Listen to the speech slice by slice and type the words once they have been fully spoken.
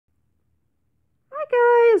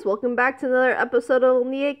guys, welcome back to another episode of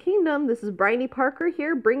Elnea Kingdom. This is Bryony Parker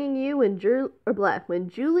here, bringing you when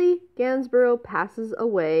Julie Gansborough passes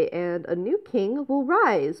away and a new king will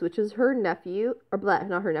rise, which is her nephew,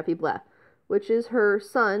 which is her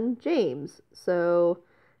son, James. So,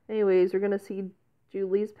 anyways, we're gonna see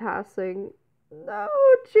Julie's passing. No,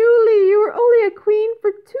 Julie, you were only a queen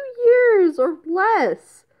for 2 years or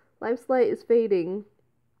less. Life's light is fading.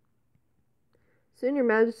 Soon your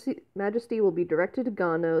majesty will be directed to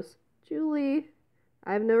Ganos. Julie,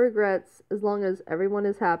 I have no regrets as long as everyone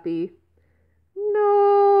is happy.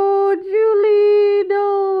 No, Julie,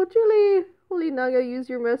 no, Julie. Holy Naga, use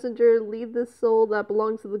your messenger, lead this soul that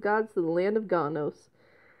belongs to the gods to the land of Ganos.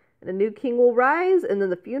 And a new king will rise, and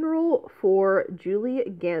then the funeral for Julie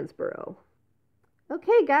Gansborough.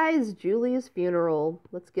 Okay, guys, Julie's funeral.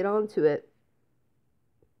 Let's get on to it.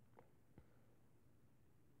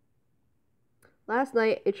 Last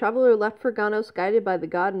night, a traveler left for Ganos guided by the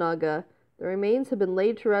god Naga. Their remains have been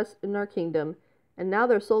laid to rest in our kingdom, and now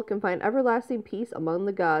their soul can find everlasting peace among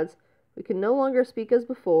the gods. We can no longer speak as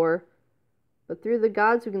before, but through the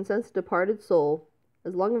gods we can sense a departed soul.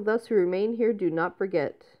 As long as those who remain here do not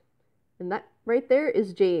forget. And that right there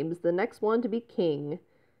is James, the next one to be king.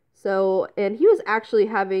 So, and he was actually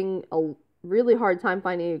having a really hard time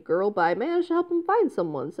finding a girl, but I managed to help him find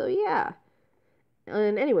someone, so yeah.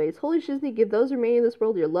 And anyways, Holy Shizney, give those remaining in this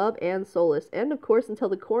world your love and solace. And of course, until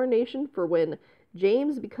the coronation for when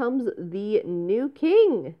James becomes the new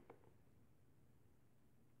king.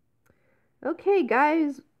 Okay,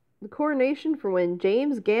 guys, the coronation for when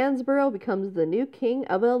James Gansborough becomes the new king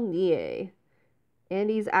of Elnea.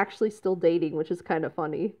 And he's actually still dating, which is kind of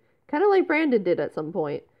funny. Kind of like Brandon did at some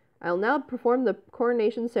point. I'll now perform the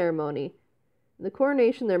coronation ceremony. In the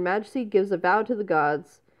coronation, their majesty gives a vow to the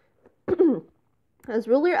gods. As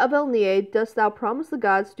ruler of Elnea, dost thou promise the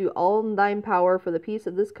gods to do all in thine power for the peace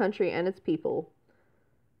of this country and its people?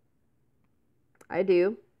 I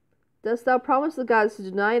do. Dost thou promise the gods to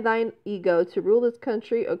deny thine ego to rule this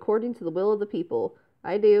country according to the will of the people?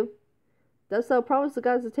 I do. Dost thou promise the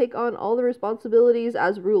gods to take on all the responsibilities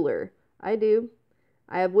as ruler? I do.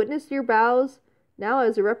 I have witnessed your vows. Now,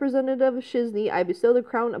 as a representative of Shizney, I bestow the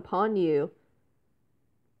crown upon you.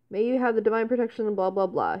 May you have the divine protection and blah, blah,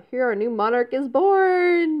 blah. Here our new monarch is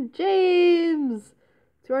born! James!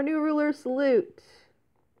 To our new ruler, salute.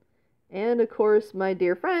 And, of course, my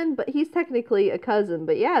dear friend, but he's technically a cousin.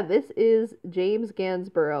 But yeah, this is James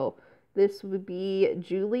Gansborough. This would be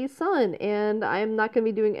Julie's son, and I'm not going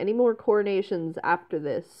to be doing any more coronations after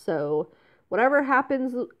this. So, whatever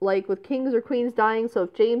happens, like with kings or queens dying, so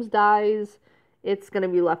if James dies, it's going to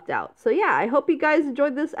be left out. So yeah, I hope you guys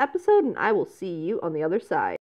enjoyed this episode, and I will see you on the other side.